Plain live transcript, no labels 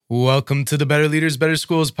Welcome to the Better Leaders, Better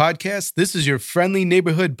Schools podcast. This is your friendly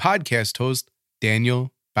neighborhood podcast host,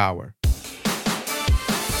 Daniel Bauer.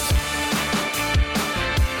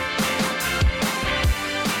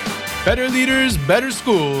 Better Leaders, Better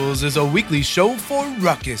Schools is a weekly show for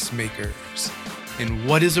ruckus makers. And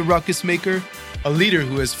what is a ruckus maker? A leader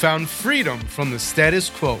who has found freedom from the status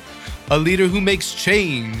quo. A leader who makes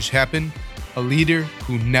change happen. A leader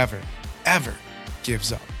who never, ever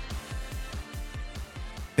gives up.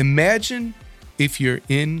 Imagine if you're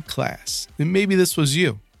in class, and maybe this was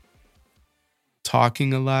you,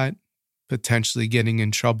 talking a lot, potentially getting in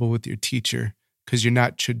trouble with your teacher because you're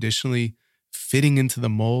not traditionally fitting into the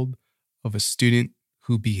mold of a student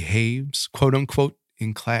who behaves, quote unquote,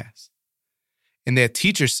 in class. And that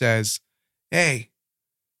teacher says, hey,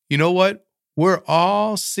 you know what? We're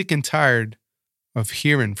all sick and tired of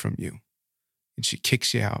hearing from you. And she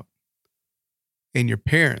kicks you out. And your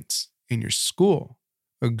parents and your school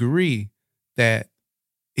agree that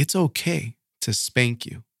it's okay to spank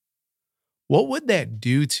you. What would that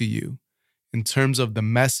do to you in terms of the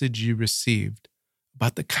message you received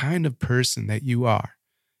about the kind of person that you are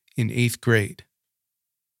in 8th grade?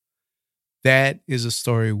 That is a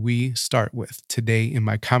story we start with today in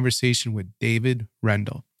my conversation with David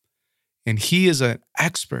Rendell. And he is an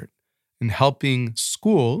expert in helping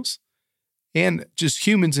schools and just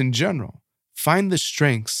humans in general find the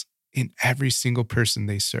strengths in every single person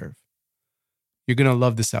they serve. You're going to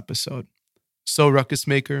love this episode. So, Ruckus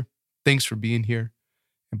Maker, thanks for being here.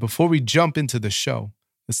 And before we jump into the show,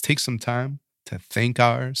 let's take some time to thank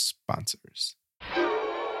our sponsors.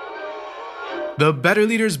 The Better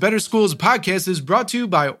Leaders, Better Schools podcast is brought to you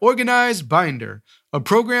by Organized Binder, a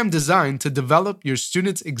program designed to develop your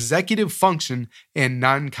students' executive function and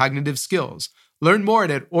non-cognitive skills. Learn more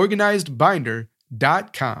at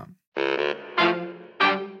organizedbinder.com.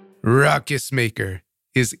 Ruckus Maker,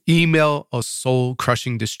 is email a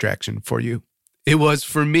soul-crushing distraction for you? It was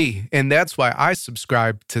for me, and that's why I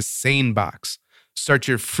subscribe to SaneBox. Start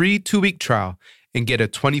your free 2-week trial and get a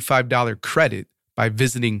 $25 credit by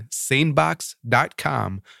visiting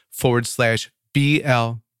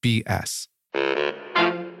sanebox.com/BLBS.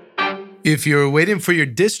 If you're waiting for your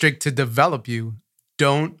district to develop you,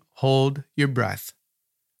 don't hold your breath.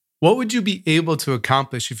 What would you be able to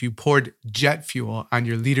accomplish if you poured jet fuel on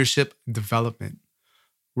your leadership development?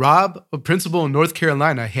 Rob, a principal in North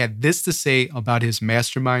Carolina, had this to say about his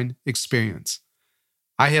mastermind experience.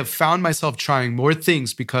 I have found myself trying more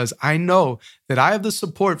things because I know that I have the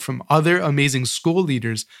support from other amazing school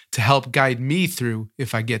leaders to help guide me through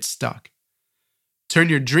if I get stuck. Turn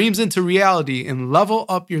your dreams into reality and level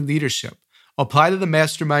up your leadership. Apply to the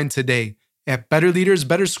mastermind today at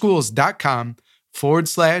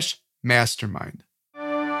betterleadersbetterschools.com/mastermind.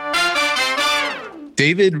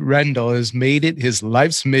 David Rendell has made it his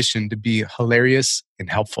life's mission to be hilarious and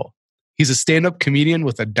helpful. He's a stand-up comedian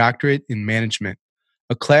with a doctorate in management,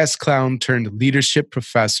 a class clown turned leadership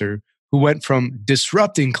professor who went from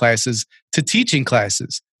disrupting classes to teaching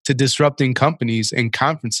classes to disrupting companies and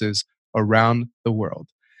conferences around the world.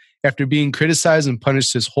 After being criticized and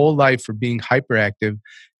punished his whole life for being hyperactive,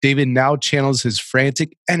 David now channels his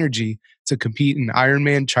frantic energy to compete in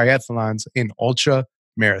Ironman triathlons and ultra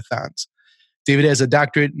marathons. David has a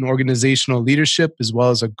doctorate in organizational leadership as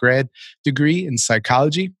well as a grad degree in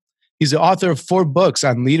psychology. He's the author of 4 books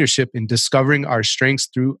on leadership and discovering our strengths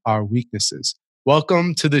through our weaknesses.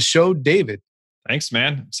 Welcome to the show, David. Thanks,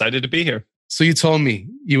 man. Excited to be here. So you told me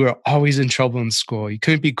you were always in trouble in school. You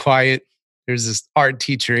couldn't be quiet. There's this art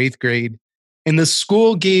teacher, 8th grade, and the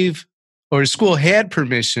school had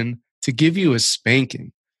permission to give you a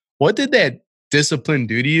spanking. What did that discipline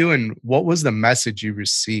do to you, and what was the message you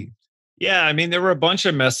received? Yeah, I mean, there were a bunch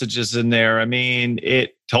of messages in there. I mean,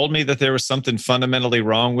 it told me that there was something fundamentally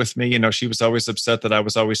wrong with me. You know, she was always upset that I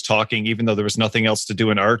was always talking, even though there was nothing else to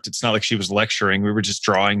do in art. It's not like she was lecturing. We were just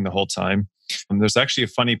drawing the whole time. There's actually a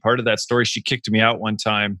funny part of that story. She kicked me out one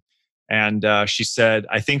time and she said,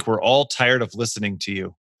 I think we're all tired of listening to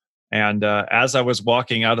you. And as I was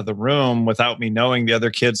walking out of the room, without me knowing, the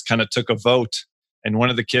other kids kind of took a vote. And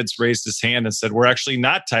one of the kids raised his hand and said, we're actually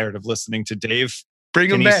not tired of listening to Dave.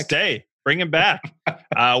 Bring him back. Stay. Bring him back.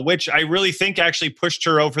 Which I really think actually pushed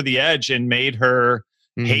her over the edge and made her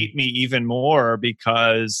hate me even more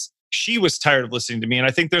because she was tired of listening to me. And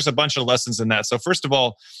I think there's a bunch of lessons in that. So first of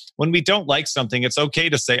all, when we don't like something, it's okay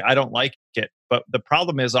to say, I don't like it. But the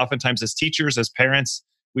problem is oftentimes as teachers, as parents,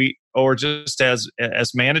 or just as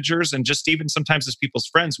managers, and just even sometimes as people's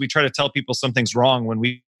friends, we try to tell people something's wrong when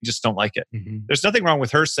we just don't like it. Mm-hmm. There's nothing wrong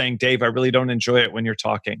with her saying, Dave, I really don't enjoy it when you're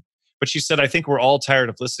talking. But she said, I think we're all tired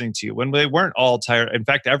of listening to you. When they weren't all tired. In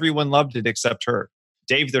fact, everyone loved it except her.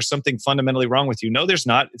 Dave, there's something fundamentally wrong with you. No, there's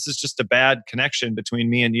not. This is just a bad connection between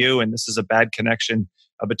me and you. And this is a bad connection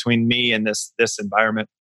between me and this environment.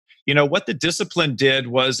 What the discipline did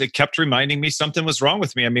was it kept reminding me something was wrong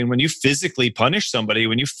with me. I mean, when you physically punish somebody,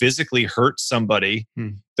 when you physically hurt somebody,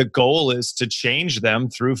 the goal is to change them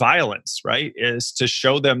through violence, right? Is to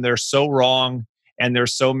show them they're so wrong and they're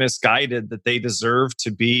so misguided that they deserve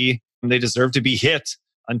to be hit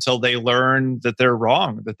until they learn that they're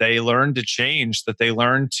wrong, that they learn to change, that they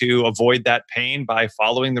learn to avoid that pain by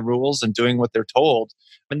following the rules and doing what they're told.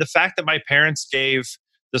 And the fact that my parents gave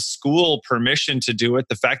the school permission to do it,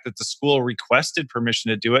 the fact that the school requested permission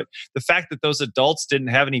to do it, the fact that those adults didn't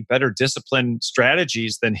have any better discipline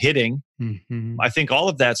strategies than hitting, I think all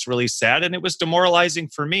of that's really sad. And it was demoralizing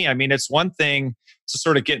for me. I mean, it's one thing to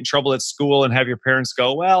sort of get in trouble at school and have your parents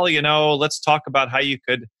go, well, let's talk about how you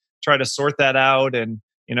could try to sort that out. And,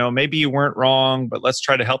 maybe you weren't wrong, but let's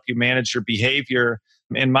try to help you manage your behavior.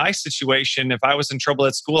 In my situation, if I was in trouble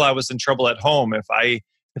at school, I was in trouble at home.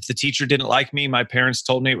 If the teacher didn't like me, my parents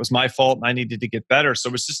told me it was my fault and I needed to get better. So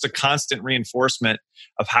it was just a constant reinforcement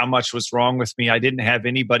of how much was wrong with me. I didn't have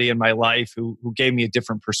anybody in my life who gave me a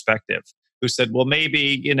different perspective, who said, well,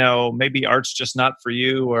 maybe art's just not for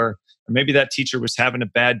you, or maybe that teacher was having a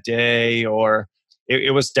bad day, or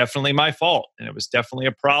it was definitely my fault and it was definitely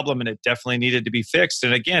a problem and it definitely needed to be fixed.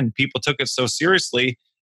 And again, people took it so seriously,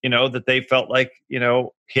 that they felt like,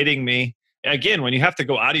 hitting me. Again, when you have to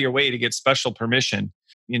go out of your way to get special permission,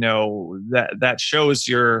 that shows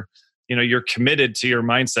you're committed to your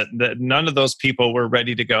mindset. That none of those people were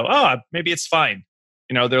ready to go, oh, maybe it's fine.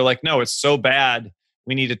 They're like, no, it's so bad.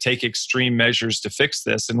 We need to take extreme measures to fix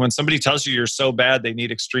this. And when somebody tells you you're so bad, they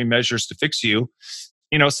need extreme measures to fix you.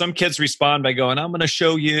 Some kids respond by going, I'm going to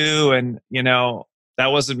show you. And, that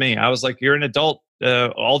wasn't me. I was like, you're an adult.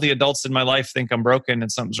 All the adults in my life think I'm broken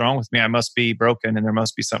and something's wrong with me. I must be broken and there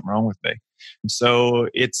must be something wrong with me. And so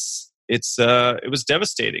it was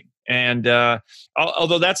devastating. And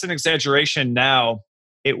although that's an exaggeration now,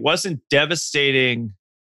 it wasn't devastating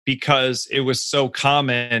because it was so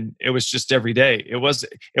common. It was just every day. It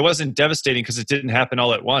wasn't devastating because it didn't happen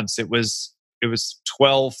all at once. It was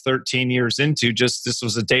 12, 13 years into just this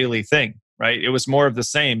was a daily thing, right? It was more of the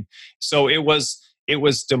same. So it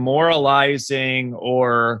was demoralizing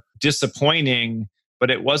or disappointing,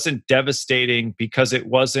 but it wasn't devastating because it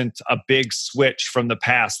wasn't a big switch from the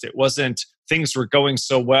past. It wasn't things were going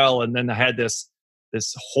so well and then I had this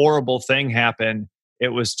horrible thing happen. It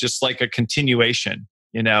was just like a continuation,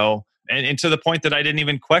 and to the point that I didn't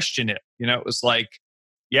even question it. It was like,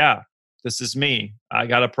 yeah, this is me. I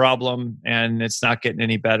got a problem and it's not getting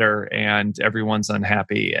any better and everyone's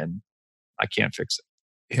unhappy and I can't fix it.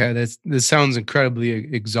 Yeah, this sounds incredibly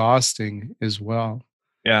exhausting as well.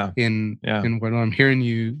 Yeah. And what I'm hearing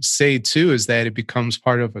you say too is that it becomes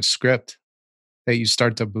part of a script that you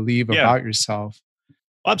start to believe about yourself.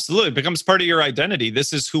 Absolutely. It becomes part of your identity.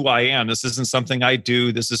 This is who I am. This isn't something I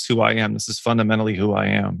do. This is who I am. This is fundamentally who I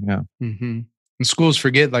am. Yeah. And schools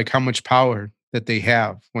forget like how much power that they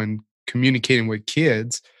have when communicating with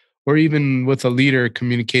kids, or even with a leader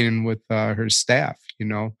communicating with her staff,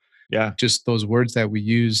 Yeah. Just those words that we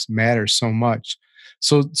use matter so much.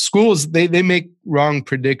 So schools, they make wrong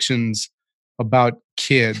predictions about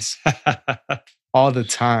kids all the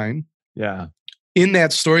time. Yeah. In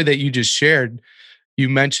that story that you just shared, you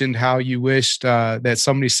mentioned how you wished that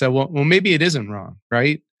somebody said, well, maybe it isn't wrong,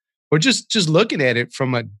 right? Or just looking at it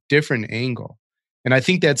from a different angle. And I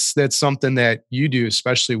think that's something that you do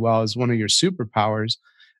especially well as one of your superpowers.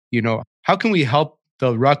 How can we help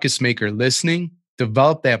the ruckus maker listening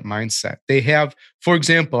develop that mindset? They have, for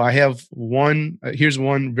example, I have here's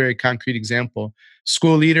one very concrete example.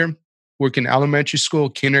 School leader, working elementary school,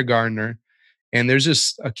 kindergartner, and there's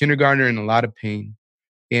just a kindergartner in a lot of pain.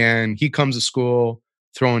 And he comes to school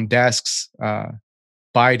throwing desks,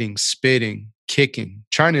 biting, spitting, kicking,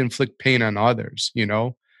 trying to inflict pain on others,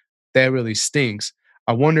 that really stinks.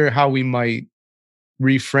 I wonder how we might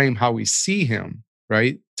reframe how we see him,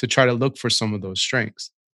 right? To try to look for some of those strengths.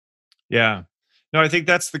 Yeah. No, I think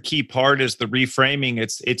that's the key part is the reframing.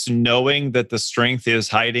 It's knowing that the strength is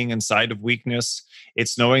hiding inside of weakness.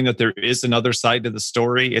 It's knowing that there is another side to the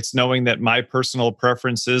story. It's knowing that my personal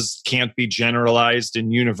preferences can't be generalized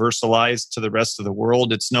and universalized to the rest of the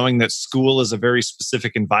world. It's knowing that school is a very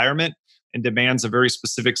specific environment and demands a very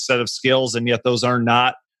specific set of skills, and yet those are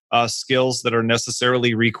not skills that are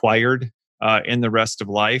necessarily required in the rest of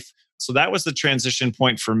life. So that was the transition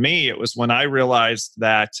point for me. It was when I realized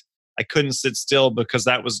that I couldn't sit still because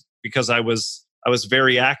I was I was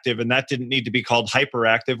very active, and that didn't need to be called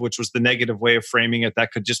hyperactive, which was the negative way of framing it.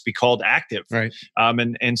 That could just be called active. Right.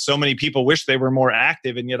 And so many people wish they were more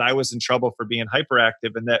active, and yet I was in trouble for being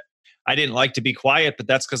hyperactive, and that I didn't like to be quiet, but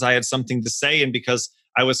that's because I had something to say and because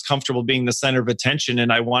I was comfortable being the center of attention,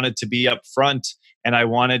 and I wanted to be up front, and I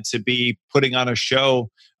wanted to be putting on a show.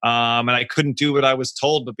 And I couldn't do what I was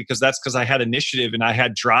told, but because I had initiative and I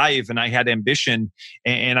had drive and I had ambition,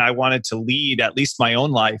 and I wanted to lead at least my own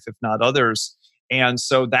life, if not others. And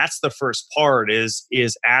so that's the first part is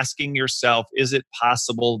asking yourself, is it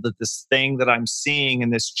possible that this thing that I'm seeing in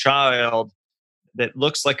this child that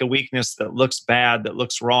looks like a weakness, that looks bad, that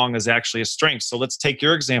looks wrong is actually a strength? So let's take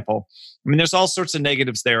your example. I mean, there's all sorts of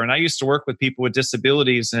negatives there. And I used to work with people with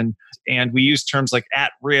disabilities, and we use terms like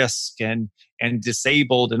at risk and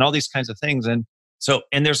disabled and all these kinds of things. And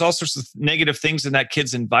there's all sorts of negative things in that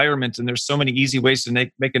kid's environment, and there's so many easy ways to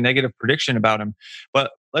make a negative prediction about him.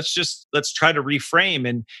 But let's try to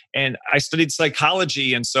reframe. And I studied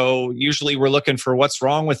psychology, and so usually we're looking for what's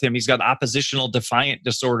wrong with him. He's got oppositional defiant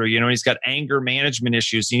disorder. He's got anger management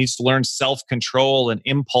issues. He needs to learn self-control and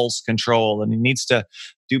impulse control, and he needs to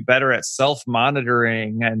do better at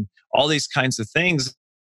self-monitoring and all these kinds of things.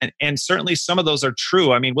 And certainly some of those are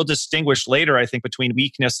true. I mean, we'll distinguish later, I think, between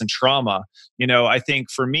weakness and trauma. I think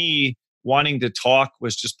for me, wanting to talk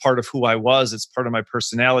was just part of who I was. It's part of my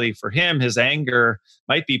personality. For him, his anger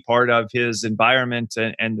might be part of his environment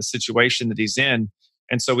and the situation that he's in.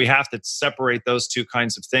 And so we have to separate those two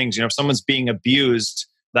kinds of things. If someone's being abused,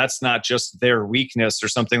 that's not just their weakness or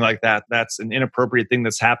something like that. That's an inappropriate thing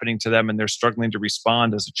that's happening to them, and they're struggling to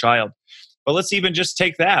respond as a child. But let's even just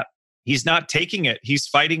take that. He's not taking it. He's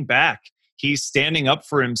fighting back. He's standing up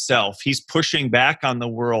for himself. He's pushing back on the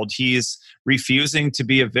world. He's refusing to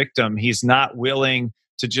be a victim. He's not willing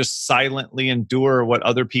to just silently endure what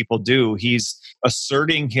other people do. He's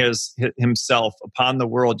asserting himself upon the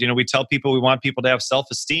world. We tell people we want people to have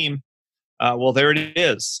self-esteem. Well, there it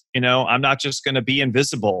is. I'm not just going to be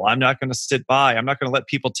invisible. I'm not going to sit by. I'm not going to let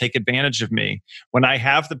people take advantage of me. When I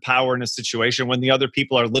have the power in a situation, when the other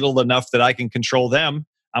people are little enough that I can control them,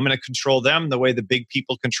 I'm going to control them the way the big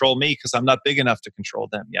people control me, because I'm not big enough to control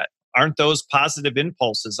them yet. Aren't those positive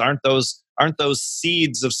impulses? Aren't those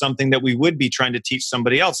seeds of something that we would be trying to teach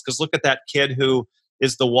somebody else? Because look at that kid who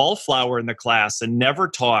is the wallflower in the class and never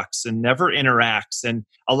talks and never interacts and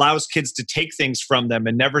allows kids to take things from them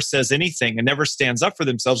and never says anything and never stands up for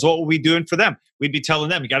themselves. What were we doing for them? We'd be telling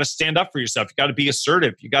them, you got to stand up for yourself. You got to be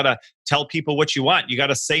assertive. You got to tell people what you want. You got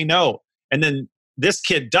to say no. And then this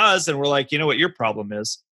kid does, and we're like, you know what your problem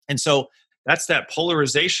is? And so that's that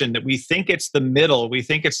polarization that we think it's the middle. We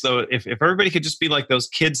think it's if everybody could just be like those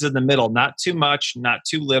kids in the middle, not too much, not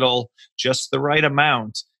too little, just the right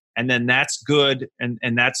amount. And then that's good and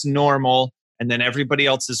that's normal. And then everybody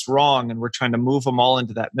else is wrong. And we're trying to move them all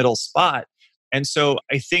into that middle spot. And so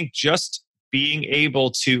I think just being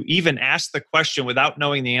able to even ask the question without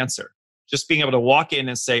knowing the answer, just being able to walk in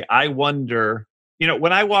and say, I wonder,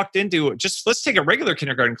 when I walked into let's take a regular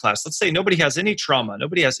kindergarten class. Let's say nobody has any trauma.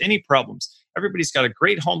 Nobody has any problems. Everybody's got a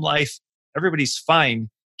great home life. Everybody's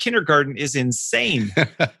fine. Kindergarten is insane.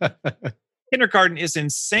 Kindergarten is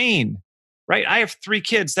insane, right? I have 3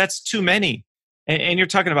 kids. That's too many. And you're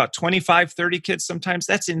talking about 25, 30 kids sometimes.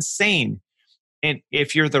 That's insane. And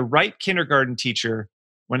if you're the right kindergarten teacher,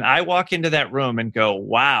 when I walk into that room and go,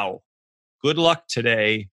 wow, good luck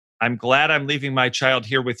today. I'm glad I'm leaving my child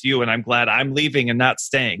here with you, and I'm glad I'm leaving and not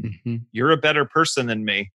staying. Mm-hmm. You're a better person than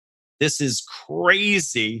me. This is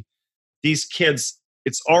crazy. These kids,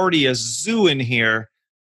 it's already a zoo in here.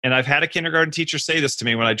 And I've had a kindergarten teacher say this to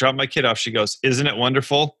me when I drop my kid off. She goes, isn't it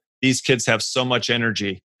wonderful? These kids have so much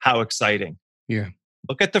energy. How exciting. Yeah.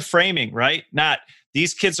 Look at the framing, right? Not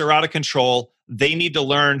these kids are out of control. They need to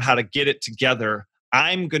learn how to get it together.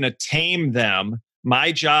 I'm going to tame them.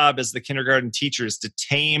 My job as the kindergarten teacher is to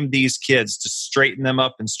tame these kids, to straighten them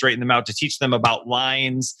up and straighten them out, to teach them about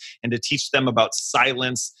lines and to teach them about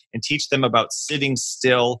silence and teach them about sitting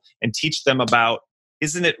still and teach them about,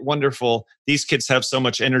 isn't it wonderful? These kids have so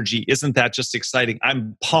much energy. Isn't that just exciting?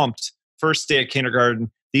 I'm pumped. First day of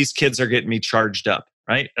kindergarten, these kids are getting me charged up,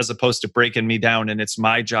 right? As opposed to breaking me down, and it's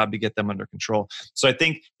my job to get them under control. So I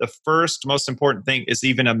think the first most important thing is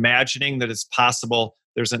even imagining that it's possible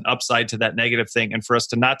there's an upside to that negative thing, and for us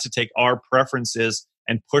to not to take our preferences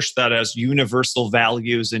and push that as universal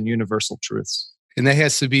values and universal truths. And that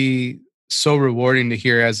has to be so rewarding to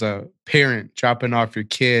hear as a parent dropping off your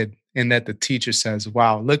kid and that the teacher says,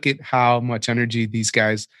 wow, look at how much energy these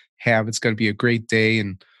guys have. It's going to be a great day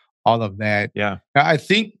and all of that. Yeah. Now, I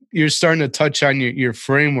think you're starting to touch on your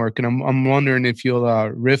framework, and I'm wondering if you'll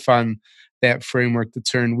riff on that framework to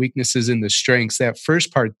turn weaknesses into strengths. That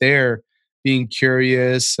first part there, being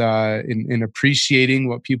curious and appreciating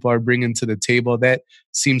what people are bringing to the table, that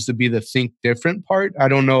seems to be the think different part. I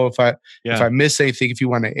don't know if I miss anything, if you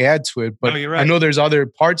want to add to it, but No, you're I right. know there's other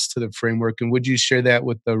parts to the framework. And would you share that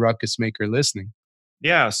with the ruckus maker listening?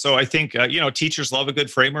 Yeah. So I think, teachers love a good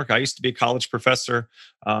framework. I used to be a college professor,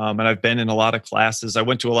 and I've been in a lot of classes. I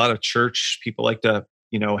went to a lot of church. People like to,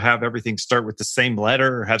 have everything start with the same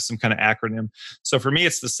letter or have some kind of acronym. So for me,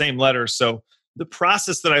 it's the same letter. So the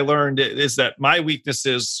process that I learned is that my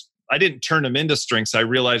weaknesses, I didn't turn them into strengths. I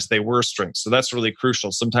realized they were strengths. So that's really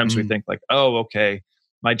crucial. Sometimes we think like, oh, okay,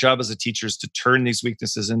 my job as a teacher is to turn these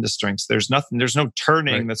weaknesses into strengths. There's no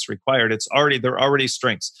turning that's required. They're already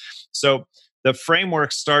strengths. So the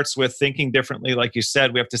framework starts with thinking differently. Like you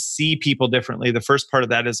said, we have to see people differently. The first part of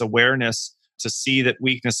that is awareness, to see that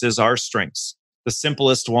weaknesses are strengths. The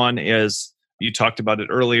simplest one is, you talked about it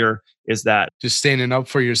earlier, is that, Just standing up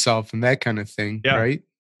for yourself and that kind of thing, yeah, right?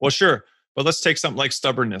 well, sure. But let's take something like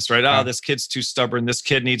stubbornness, right? This kid's too stubborn. This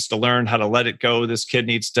kid needs to learn how to let it go. This kid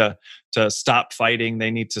needs to stop fighting.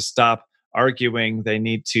 They need to stop arguing. They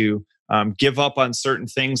need to give up on certain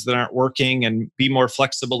things that aren't working and be more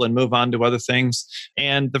flexible and move on to other things.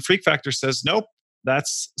 And the freak factor says, nope,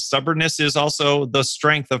 stubbornness is also the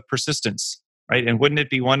strength of persistence, right? And wouldn't it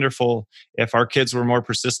be wonderful if our kids were more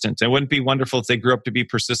persistent? And wouldn't it be wonderful if they grew up to be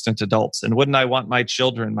persistent adults? And wouldn't I want my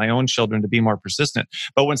own children, to be more persistent?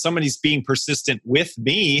 But when somebody's being persistent with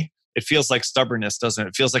me, it feels like stubbornness, doesn't it?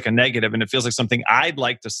 It feels like a negative, and it feels like something I'd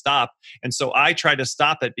like to stop. And so I try to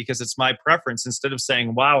stop it because it's my preference, instead of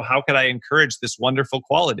saying, wow, how could I encourage this wonderful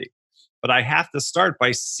quality? But I have to start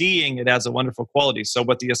by seeing it as a wonderful quality. So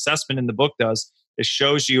what the assessment in the book does is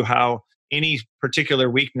shows you how any particular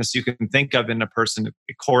weakness you can think of in a person,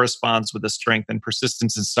 it corresponds with a strength, and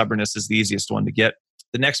persistence and stubbornness is the easiest one to get.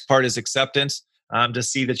 The next part is acceptance. To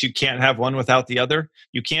see that you can't have one without the other.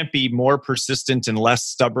 You can't be more persistent and less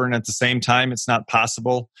stubborn at the same time. It's not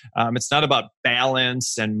possible. It's not about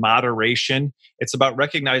balance and moderation. It's about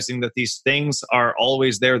recognizing that these things are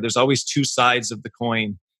always there. There's always two sides of the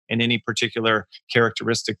coin in any particular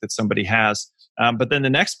characteristic that somebody has. But then the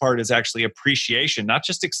next part is actually appreciation, not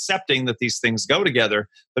just accepting that these things go together,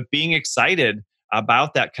 but being excited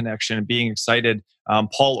about that connection and being excited.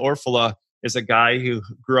 Paul Orfalea is a guy who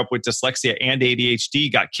grew up with dyslexia and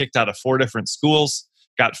ADHD, got kicked out of 4 different schools,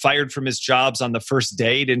 got fired from his jobs on the first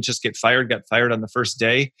day, didn't just get fired, got fired on the first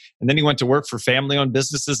day. And then he went to work for family-owned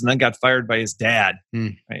businesses and then got fired by his dad.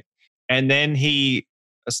 Right? And then he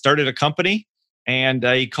started a company, and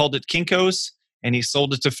he called it Kinko's, and he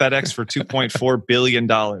sold it to FedEx for $2.4 billion.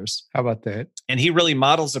 How about that? And he really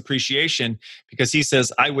models appreciation because he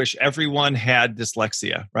says, I wish everyone had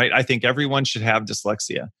dyslexia, right? I think everyone should have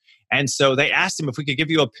dyslexia. And so they asked him, if we could give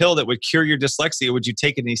you a pill that would cure your dyslexia, would you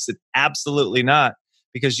take it? And he said, absolutely not,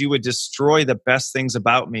 because you would destroy the best things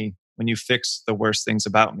about me when you fix the worst things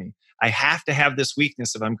about me. I have to have this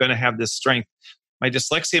weakness if I'm going to have this strength. My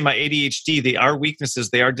dyslexia and my ADHD, they are weaknesses,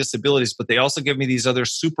 they are disabilities, but they also give me these other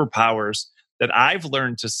superpowers that I've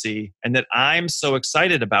learned to see and that I'm so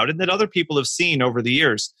excited about and that other people have seen over the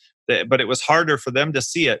years. But it was harder for them to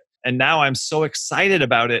see it. And now I'm so excited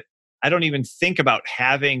about it. I don't even think about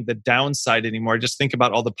having the downside anymore. I just think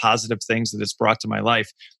about all the positive things that it's brought to my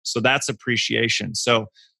life. So that's appreciation. So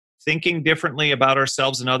thinking differently about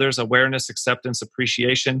ourselves and others, awareness, acceptance,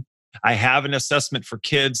 appreciation. I have an assessment for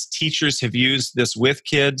kids. Teachers have used this with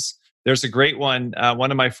kids. There's a great one. One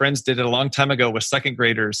of my friends did it a long time ago with second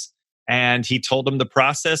graders. And he told them the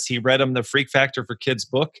process. He read them the Freak Factor for Kids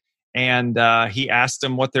book. And he asked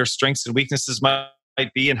them what their strengths and weaknesses might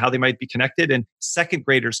be and how they might be connected. And second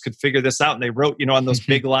graders could figure this out. And they wrote, on those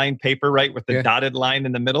big line paper, right, with the dotted line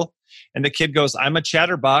in the middle. And the kid goes, I'm a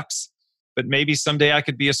chatterbox, but maybe someday I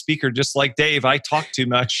could be a speaker just like Dave. I talk too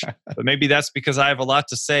much, but maybe that's because I have a lot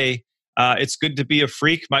to say. It's good to be a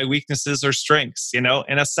freak. My weaknesses are strengths, and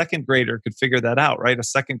a second grader could figure that out, right? A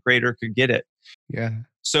second grader could get it. Yeah.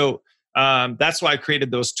 So that's why I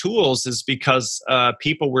created those tools, is because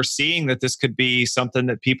people were seeing that this could be something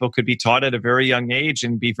that people could be taught at a very young age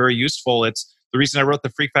and be very useful. It's the reason I wrote the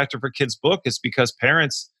Freak Factor for Kids book is because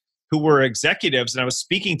parents who were executives, and I was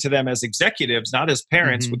speaking to them as executives, not as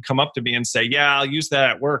parents, would come up to me and say, yeah, I'll use that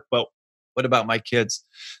at work, but what about my kids?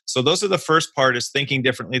 So those are the first part, is thinking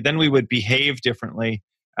differently. Then we would behave differently.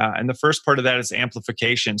 And the first part of that is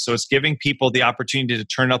amplification. So it's giving people the opportunity to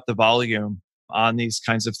turn up the volume on these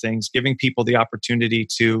kinds of things, giving people the opportunity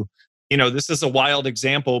to, this is a wild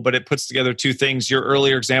example, but it puts together two things. Your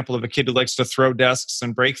earlier example of a kid who likes to throw desks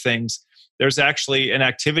and break things. There's actually an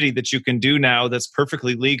activity that you can do now that's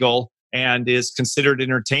perfectly legal and is considered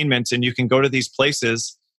entertainment. And you can go to these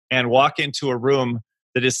places and walk into a room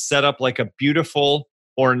that is set up like a beautiful,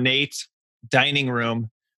 ornate dining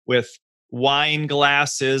room with wine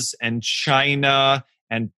glasses and china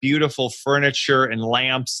and beautiful furniture and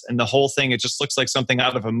lamps and the whole thing. It just looks like something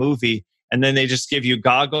out of a movie. And then they just give you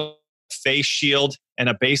goggles, face shield, and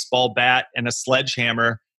a baseball bat and a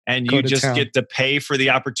sledgehammer. And you just get to pay for the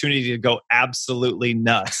opportunity to go absolutely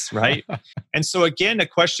nuts, right? And so again, the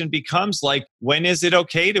question becomes like, when is it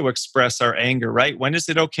okay to express our anger, right? When is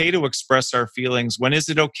it okay to express our feelings? When is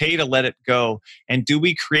it okay to let it go? And do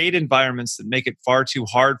we create environments that make it far too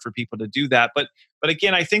hard for people to do that? But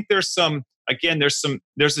again, I think there's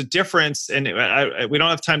a difference, and we don't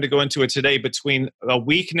have time to go into it today, between a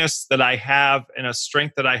weakness that I have and a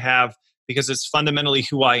strength that I have because it's fundamentally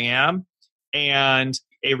who I am, and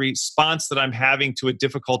a response that I'm having to a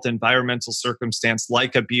difficult environmental circumstance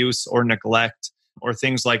like abuse or neglect or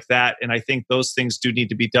things like that. And I think those things do need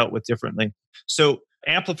to be dealt with differently. So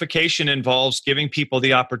amplification involves giving people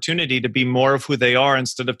the opportunity to be more of who they are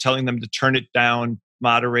instead of telling them to turn it down,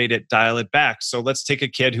 moderate it, dial it back. So let's take a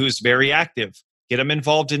kid who's very active. Get them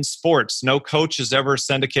involved in sports. No coach has ever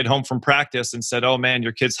sent a kid home from practice and said, oh man,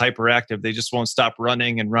 your kid's hyperactive. They just won't stop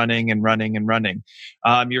running and running and running and running.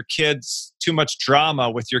 Your kid's too much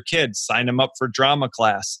drama with your kids. Sign them up for drama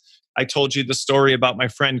class. I told you the story about my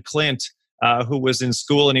friend Clint, who was in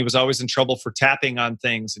school and he was always in trouble for tapping on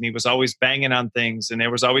things and he was always banging on things and they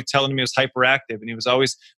was always telling him he was hyperactive and he was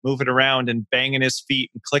always moving around and banging his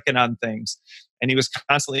feet and clicking on things. And he was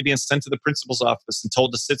constantly being sent to the principal's office and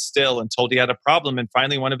told to sit still and told he had a problem. And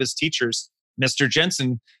finally, one of his teachers, Mr.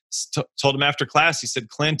 Jensen, told him after class, he said,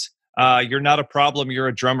 Clint, you're not a problem, you're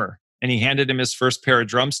a drummer. And he handed him his first pair of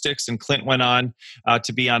drumsticks. And Clint went on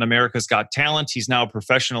to be on America's Got Talent. He's now a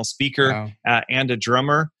professional speaker and a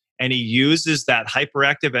drummer. And he uses that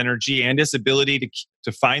hyperactive energy and his ability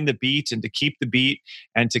to find the beat and to keep the beat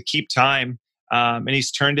and to keep time. And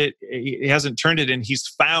he hasn't turned it in. He's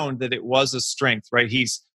found that it was a strength, right?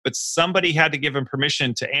 But somebody had to give him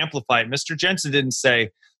permission to amplify it. Mr. Jensen didn't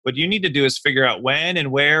say, what you need to do is figure out when and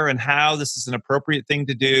where and how this is an appropriate thing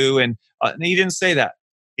to do. And he didn't say that.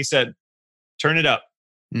 He said, turn it up,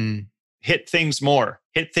 hit things more,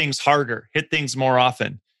 hit things harder, hit things more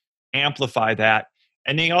often, amplify that.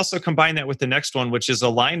 And he also combined that with the next one, which is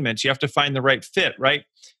alignment. You have to find the right fit, right?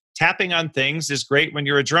 Tapping on things is great when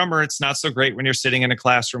you're a drummer. It's not so great when you're sitting in a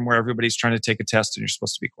classroom where everybody's trying to take a test and you're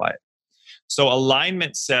supposed to be quiet. So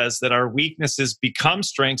alignment says that our weaknesses become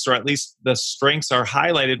strengths, or at least the strengths are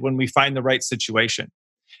highlighted when we find the right situation.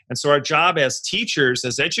 And so our job as teachers,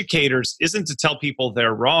 as educators, isn't to tell people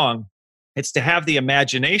they're wrong. It's to have the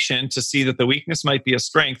imagination to see that the weakness might be a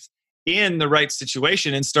strength in the right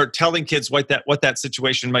situation and start telling kids what that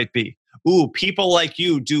situation might be. Ooh, people like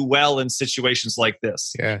you do well in situations like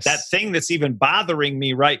this. Yes. That thing that's even bothering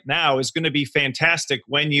me right now is going to be fantastic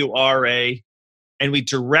when you are and we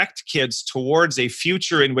direct kids towards a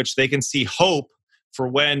future in which they can see hope for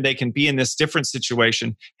when they can be in this different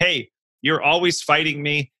situation. Hey, you're always fighting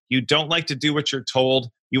me. You don't like to do what you're told.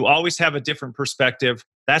 You always have a different perspective.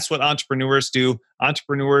 That's what entrepreneurs do.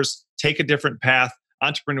 Entrepreneurs take a different path.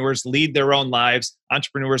 Entrepreneurs lead their own lives.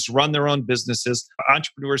 Entrepreneurs run their own businesses.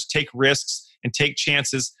 Entrepreneurs take risks and take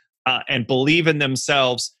chances and believe in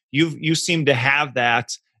themselves. You seem to have that.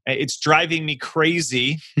 It's driving me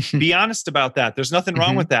crazy. Be honest about that. There's nothing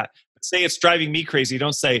wrong with that. But say it's driving me crazy.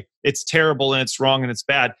 Don't say it's terrible and it's wrong and it's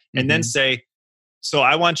bad. And then say, so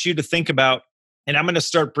I want you to think about, and I'm going to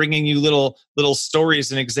start bringing you little stories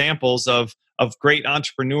and examples of great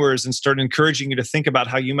entrepreneurs and start encouraging you to think about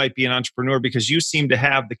how you might be an entrepreneur because you seem to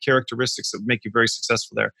have the characteristics that make you very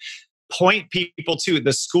successful there. Point people to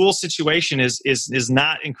the school situation is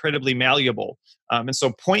not incredibly malleable. And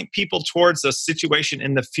so point people towards a situation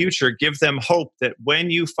in the future, give them hope that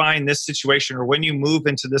when you find this situation or when you move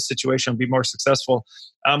into this situation, be more successful.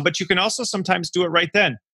 But you can also sometimes do it right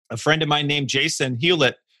then. A friend of mine named Jason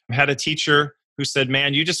Hewlett had a teacher who said,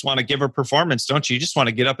 man, you just want to give a performance, don't you? You just want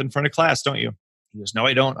to get up in front of class, don't you? He goes, no,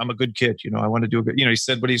 I don't. I'm a good kid. I want to do a good, he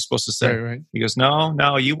said what he's supposed to say. Right. He goes,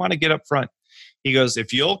 no, you want to get up front. He goes,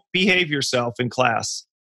 if you'll behave yourself in class,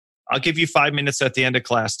 I'll give you 5 minutes at the end of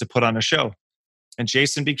class to put on a show. And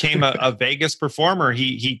Jason became a Vegas performer.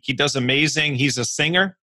 He does amazing. He's a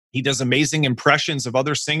singer. He does amazing impressions of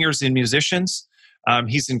other singers and musicians.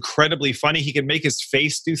 He's incredibly funny. He can make his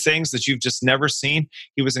face do things that you've just never seen.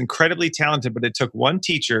 He was incredibly talented, but it took one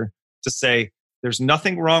teacher to say, there's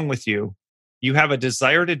nothing wrong with you. You have a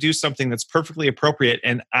desire to do something that's perfectly appropriate,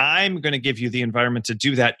 and I'm going to give you the environment to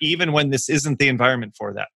do that, even when this isn't the environment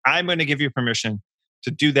for that. I'm going to give you permission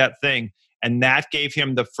to do that thing. And that gave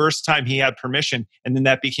him the first time he had permission. And then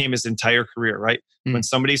that became his entire career, right? When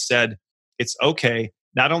somebody said, it's okay,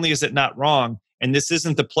 not only is it not wrong, and this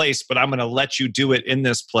isn't the place, but I'm going to let you do it in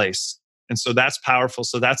this place. And so that's powerful.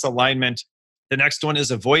 So that's alignment. The next one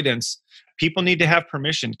is avoidance. People need to have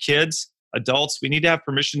permission. Kids, adults, we need to have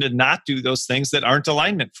permission to not do those things that aren't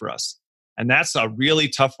alignment for us. And that's a really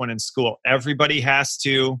tough one in school. Everybody has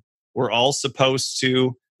to. We're all supposed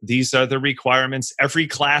to. These are the requirements. Every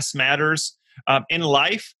class matters. In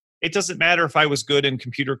life, it doesn't matter if I was good in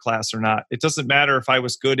computer class or not. It doesn't matter if I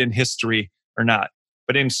was good in history or not.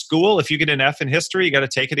 But in school, if you get an F in history, you got to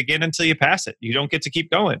take it again until you pass it. You don't get to keep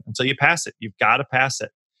going until you pass it. You've got to pass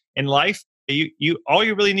it. In life, all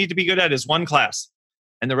you really need to be good at is one class.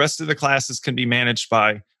 And the rest of the classes can be managed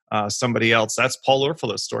by somebody else. That's Paul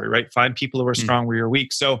Orfalah's story, right? Find people who are strong where you're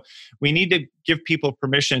weak. So we need to give people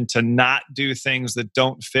permission to not do things that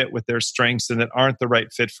don't fit with their strengths and that aren't the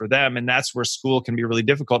right fit for them. And that's where school can be really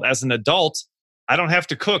difficult. As an adult, I don't have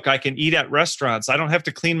to cook. I can eat at restaurants. I don't have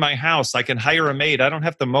to clean my house. I can hire a maid. I don't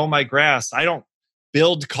have to mow my grass. I don't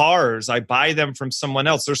build cars. I buy them from someone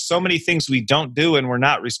else. There's so many things we don't do and we're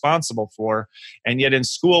not responsible for. And yet in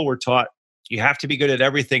school, we're taught you have to be good at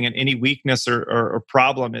everything, and any weakness or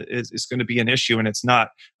problem is going to be an issue, and it's not.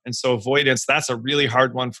 And so avoidance, that's a really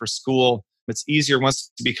hard one for school. It's easier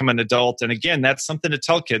once you become an adult. And again, that's something to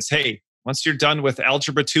tell kids. Hey, once you're done with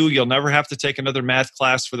Algebra 2, you'll never have to take another math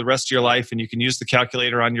class for the rest of your life, and you can use the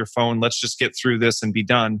calculator on your phone. Let's just get through this and be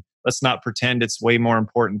done. Let's not pretend it's way more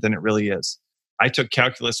important than it really is. I took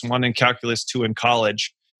Calculus 1 and Calculus 2 in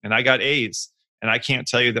college, and I got A's. And I can't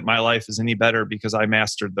tell you that my life is any better because I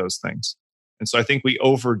mastered those things. And so I think we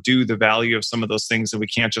overdo the value of some of those things and we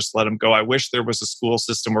can't just let them go. I wish there was a school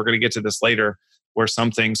system, we're going to get to this later, where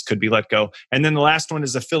some things could be let go. And then the last one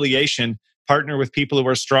is affiliation. Partner with people who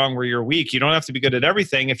are strong where you're weak. You don't have to be good at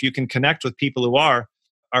everything if you can connect with people who are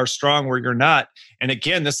strong where you're not. And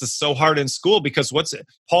again, this is so hard in school because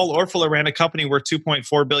Paul Orfalah ran a company worth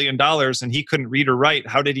 $2.4 billion and he couldn't read or write.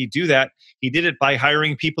 How did he do that? He did it by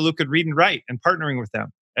hiring people who could read and write and partnering with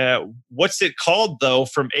them. What's it called, though,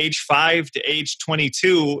 from age 5 to age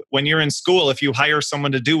 22 when you're in school if you hire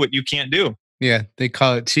someone to do what you can't do? Yeah, they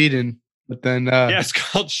call it cheating. But then... yeah, it's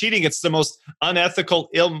called cheating. It's the most unethical,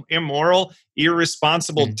 immoral,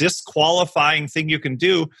 irresponsible, disqualifying thing you can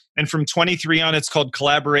do. And from 23 on, it's called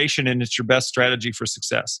collaboration, and it's your best strategy for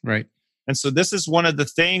success. Right. And so this is one of the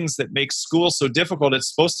things that makes school so difficult. It's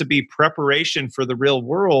supposed to be preparation for the real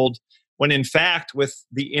world, when in fact, with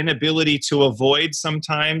the inability to avoid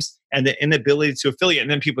sometimes and the inability to affiliate,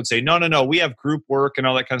 and then people would say, no, we have group work and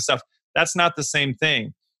all that kind of stuff. That's not the same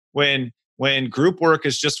thing. When group work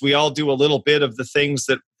is just we all do a little bit of the things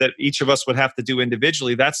that each of us would have to do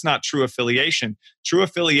individually, that's not true affiliation. True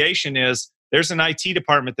affiliation is there's an IT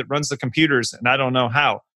department that runs the computers and I don't know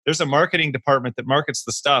how. There's a marketing department that markets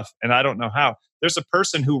the stuff and I don't know how. There's a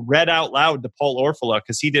person who read out loud to Paul Orfalah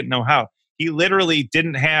because he didn't know how. He literally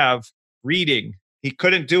didn't have reading. He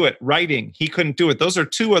couldn't do it. Writing. He couldn't do it. Those are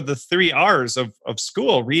 2 of the 3 R's of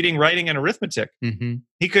school, reading, writing, and arithmetic. Mm-hmm.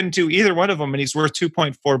 He couldn't do either one of them, and he's worth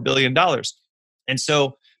 $2.4 billion. And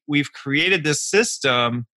so we've created this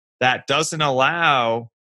system that doesn't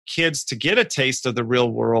allow kids to get a taste of the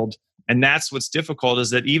real world. And that's what's difficult,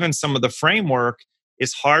 is that even some of the framework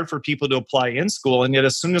is hard for people to apply in school. And yet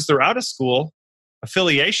as soon as they're out of school,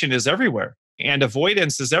 affiliation is everywhere. And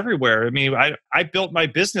avoidance is everywhere. I mean, I built my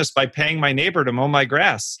business by paying my neighbor to mow my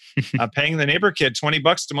grass, paying the neighbor kid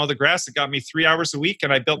 $20 to mow the grass. It got me 3 hours a week,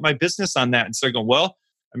 and I built my business on that. And so I go, well,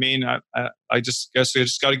 I mean, I just guess I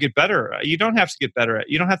just got to get better. You don't have to get better at it.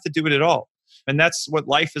 You don't have to do it at all. And that's what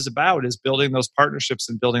life is about, is building those partnerships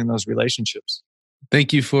and building those relationships.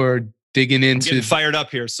 Thank you for digging into... I'm getting fired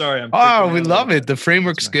up here. Sorry. We love it. The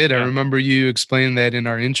framework's good. Yeah. I remember you explaining that in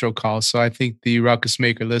our intro call. So I think the Ruckus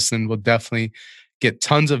Maker listening will definitely get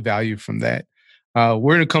tons of value from that.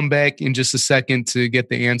 We're going to come back in just a second to get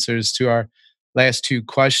the answers to our last 2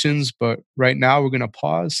 questions. But right now, we're going to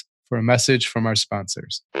pause for a message from our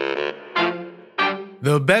sponsors.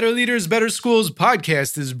 The Better Leaders, Better Schools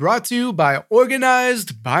podcast is brought to you by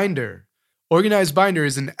Organized Binder. Organized Binder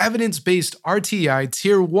is an evidence-based RTI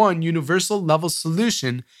Tier 1 universal level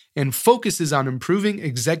solution and focuses on improving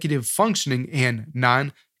executive functioning and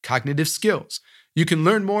non-cognitive skills. You can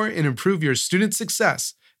learn more and improve your student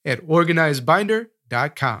success at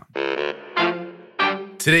organizedbinder.com.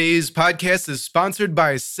 Today's podcast is sponsored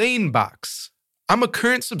by SaneBox. I'm a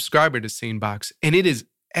current subscriber to SaneBox, and it is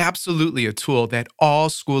absolutely a tool that all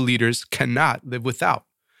school leaders cannot live without.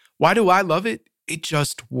 Why do I love it? It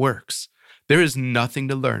just works. There is nothing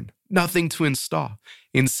to learn, nothing to install.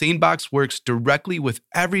 And SaneBox works directly with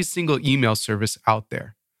every single email service out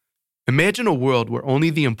there. Imagine a world where only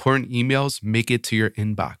the important emails make it to your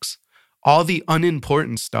inbox. All the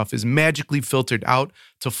unimportant stuff is magically filtered out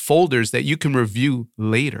to folders that you can review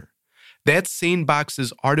later. That's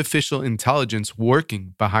SaneBox's artificial intelligence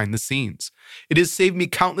working behind the scenes. It has saved me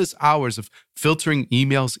countless hours of filtering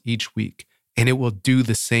emails each week, and it will do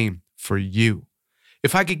the same for you.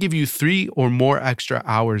 If I could give you 3 or more extra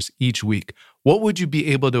hours each week, what would you be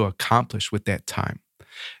able to accomplish with that time?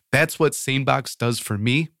 That's what SaneBox does for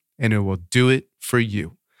me, and it will do it for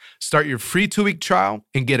you. Start your free 2-week trial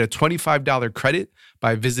and get a $25 credit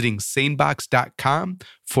by visiting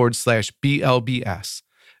sanebox.com/BLBS.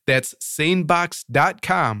 That's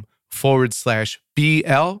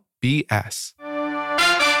sanebox.com/BLBS.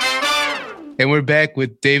 And we're back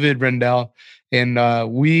with David Rendell. And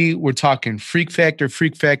we were talking Freak Factor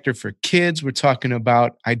for kids. We're talking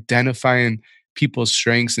about identifying people's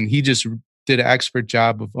strengths. And he just did an expert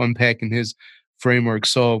job of unpacking his framework.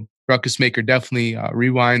 So Ruckus Maker, definitely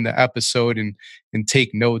rewind the episode and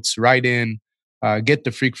take notes, write in, get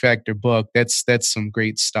the Freak Factor book. That's some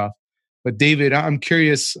great stuff. But David, I'm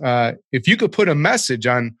curious if you could put a message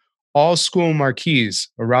on all school marquees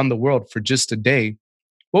around the world for just a day,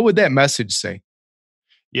 what would that message say?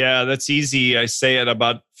 Yeah, that's easy. I say it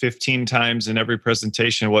about 15 times in every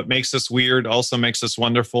presentation. What makes us weird also makes us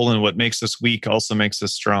wonderful, and what makes us weak also makes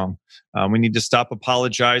us strong. We need to stop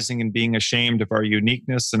apologizing and being ashamed of our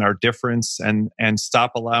uniqueness and our difference, and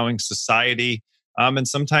stop allowing society and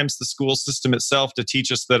sometimes the school system itself to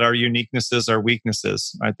teach us that our uniquenesses are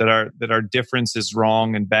weaknesses, right? That our difference is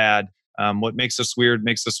wrong and bad. What makes us weird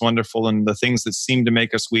makes us wonderful, and the things that seem to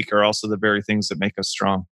make us weak are also the very things that make us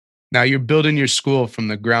strong. Now you're building your school from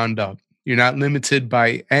the ground up. You're not limited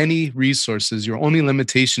by any resources. Your only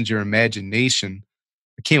limitation is your imagination.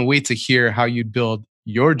 I can't wait to hear how you'd build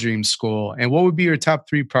your dream school, and what would be your top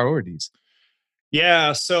 3 priorities?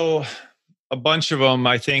 Yeah, so a bunch of them.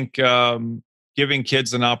 I think giving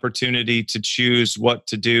kids an opportunity to choose what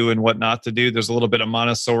to do and what not to do. There's a little bit of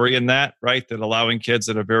Montessori in that, right? That allowing kids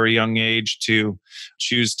at a very young age to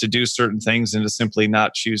choose to do certain things and to simply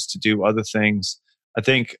not choose to do other things. I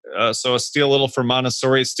think, so I steal a little from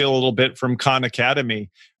Montessori, steal a little bit from Khan Academy,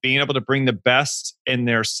 being able to bring the best in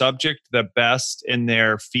their subject, the best in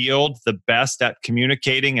their field, the best at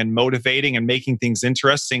communicating and motivating and making things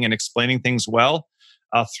interesting and explaining things well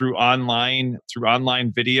through online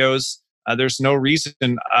videos. There's no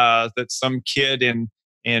reason that some kid in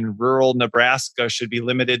rural Nebraska should be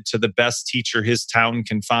limited to the best teacher his town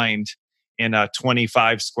can find in a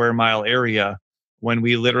 25 square mile area, when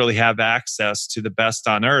we literally have access to the best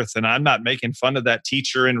on earth. And I'm not making fun of that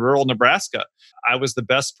teacher in rural Nebraska. I was the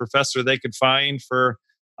best professor they could find for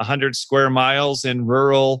 100 square miles in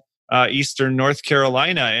rural eastern North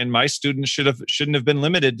Carolina, and my students shouldn't have been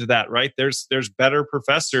limited to that, right? There's better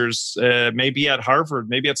professors, maybe at Harvard,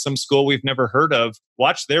 maybe at some school we've never heard of.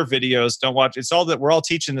 Watch their videos. Don't watch. It's all that we're all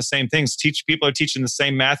teaching the same things. People are teaching the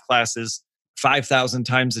same math classes 5,000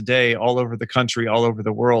 times a day all over the country, all over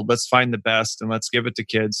the world. Let's find the best and let's give it to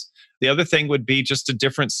kids. The other thing would be just a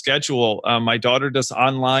different schedule. My daughter does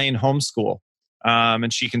online homeschool,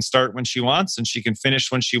 and she can start when she wants and she can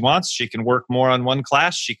finish when she wants. She can work more on one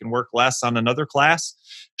class. She can work less on another class.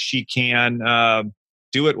 She can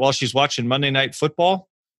do it while she's watching Monday Night Football.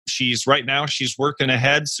 Right now she's working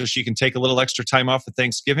ahead so she can take a little extra time off at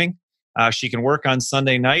Thanksgiving. She can work on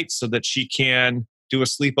Sunday night so that she can do a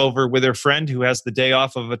sleepover with her friend who has the day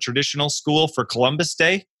off of a traditional school for Columbus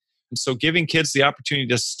Day. And so giving kids the opportunity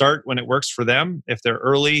to start when it works for them. If they're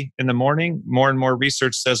early in the morning, more and more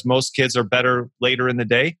research says most kids are better later in the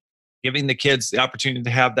day. Giving the kids the opportunity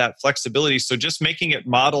to have that flexibility. So just making it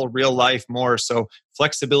model real life more. So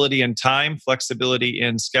flexibility in time, flexibility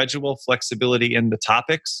in schedule, flexibility in the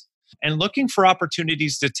topics, and looking for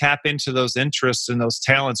opportunities to tap into those interests and those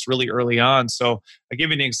talents really early on. So I'll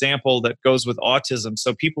give you an example that goes with autism.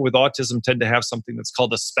 So people with autism tend to have something that's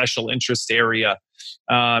called a special interest area.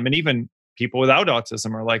 And even people without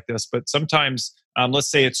autism are like this. But sometimes, let's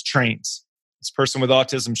say it's trains. This person with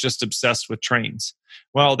autism is just obsessed with trains.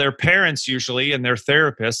 Well, their parents usually and their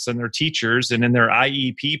therapists and their teachers and in their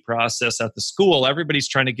IEP process at the school, everybody's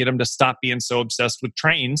trying to get them to stop being so obsessed with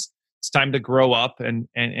trains. It's time to grow up and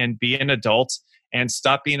be an adult and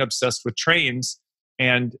stop being obsessed with trains.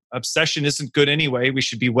 And obsession isn't good anyway. We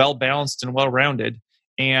should be well balanced and well rounded.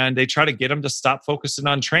 And they try to get them to stop focusing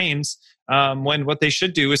on trains when what they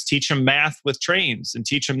should do is teach them math with trains and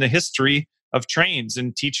teach them the history of trains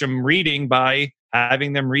and teach them reading by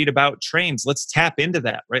having them read about trains. Let's tap into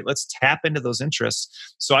that, right? Let's tap into those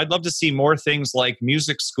interests. So I'd love to see more things like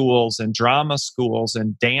music schools and drama schools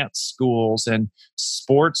and dance schools and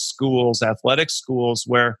sports schools, athletic schools,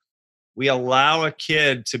 where we allow a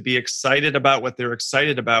kid to be excited about what they're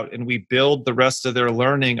excited about, and we build the rest of their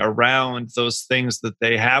learning around those things that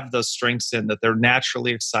they have those strengths in, that they're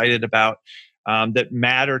naturally excited about, that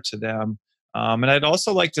matter to them. And I'd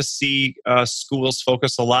also like to see schools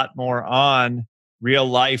focus a lot more on real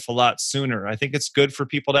life a lot sooner. I think it's good for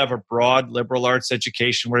people to have a broad liberal arts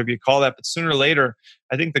education, whatever you call that. But sooner or later,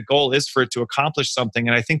 I think the goal is for it to accomplish something.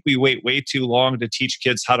 And I think we wait way too long to teach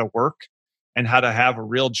kids how to work and how to have a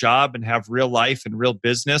real job and have real life and real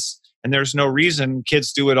business. And there's no reason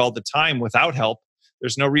kids do it all the time without help.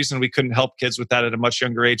 There's no reason we couldn't help kids with that at a much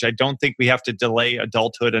younger age. I don't think we have to delay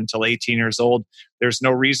adulthood until 18 years old. There's no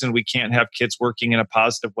reason we can't have kids working in a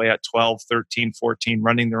positive way at 12, 13, 14,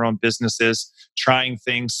 running their own businesses, trying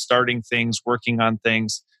things, starting things, working on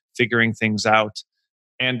things, figuring things out.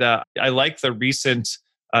 And I like the recent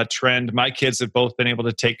trend. My kids have both been able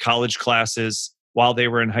to take college classes while they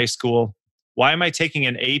were in high school. Why am I taking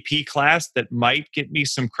an AP class that might get me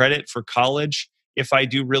some credit for college if I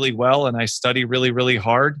do really well and I study really, really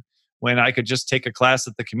hard, when I could just take a class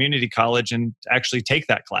at the community college and actually take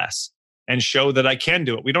that class and show that I can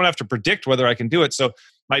do it? We don't have to predict whether I can do it. So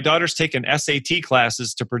my daughter's taken SAT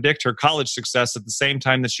classes to predict her college success at the same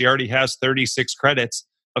time that she already has 36 credits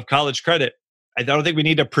of college credit. I don't think we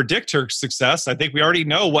need to predict her success. I think we already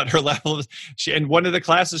know what her level is. And one of the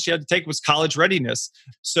classes she had to take was college readiness.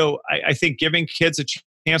 So I think giving kids a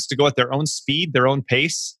chance to go at their own speed, their own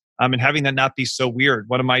pace, and having that not be so weird.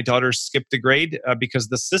 One of my daughters skipped a grade because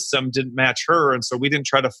the system didn't match her. And so we didn't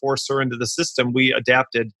try to force her into the system. We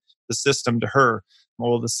adapted the system to her.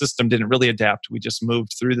 Well, the system didn't really adapt. We just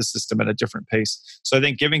moved through the system at a different pace. So I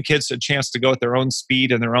think giving kids a chance to go at their own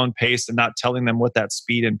speed and their own pace and not telling them what that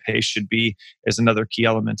speed and pace should be is another key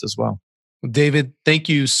element as well. David, thank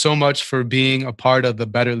you so much for being a part of the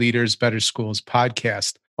Better Leaders, Better Schools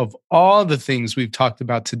podcast. Of all the things we've talked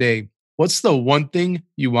about today, what's the one thing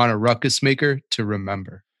you want a ruckus maker to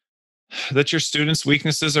remember? That your students'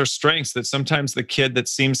 weaknesses are strengths, that sometimes the kid that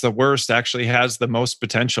seems the worst actually has the most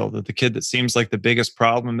potential, that the kid that seems like the biggest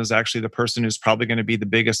problem is actually the person who's probably going to be the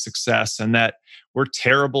biggest success, and that we're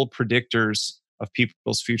terrible predictors of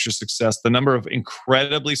people's future success. The number of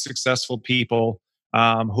incredibly successful people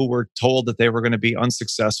who were told that they were going to be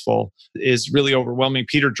unsuccessful is really overwhelming.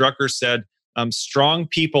 Peter Drucker said, strong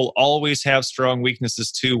people always have strong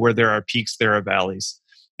weaknesses too. Where there are peaks, there are valleys.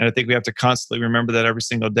 And I think we have to constantly remember that every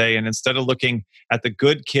single day. And instead of looking at the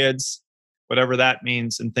good kids, whatever that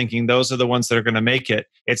means, and thinking those are the ones that are going to make it,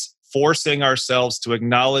 it's forcing ourselves to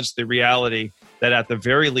acknowledge the reality that at the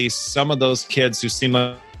very least, some of those kids who seem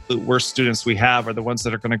like the worst students we have are the ones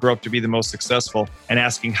that are going to grow up to be the most successful, and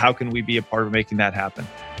asking how can we be a part of making that happen.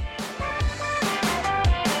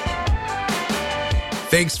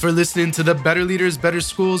 Thanks for listening to the Better Leaders, Better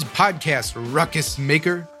Schools podcast, Ruckus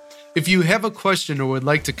Maker. If you have a question or would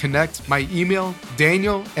like to connect, my email,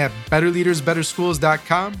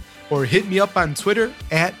 daniel@betterleadersbetterschools.com, or hit me up on Twitter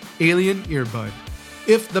 @AlienEarbud.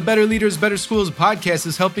 If the Better Leaders, Better Schools podcast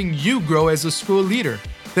is helping you grow as a school leader,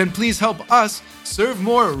 then please help us serve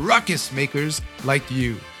more ruckus makers like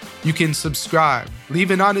you. You can subscribe, leave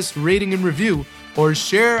an honest rating and review, or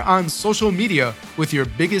share on social media with your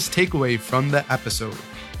biggest takeaway from the episode.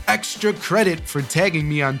 Extra credit for tagging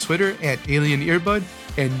me on Twitter @AlienEarbud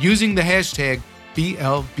and using the hashtag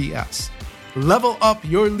BLBS. Level up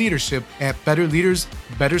your leadership at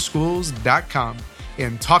betterleadersbetterschools.com,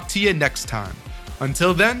 and talk to you next time.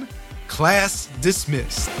 Until then, class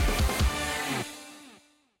dismissed.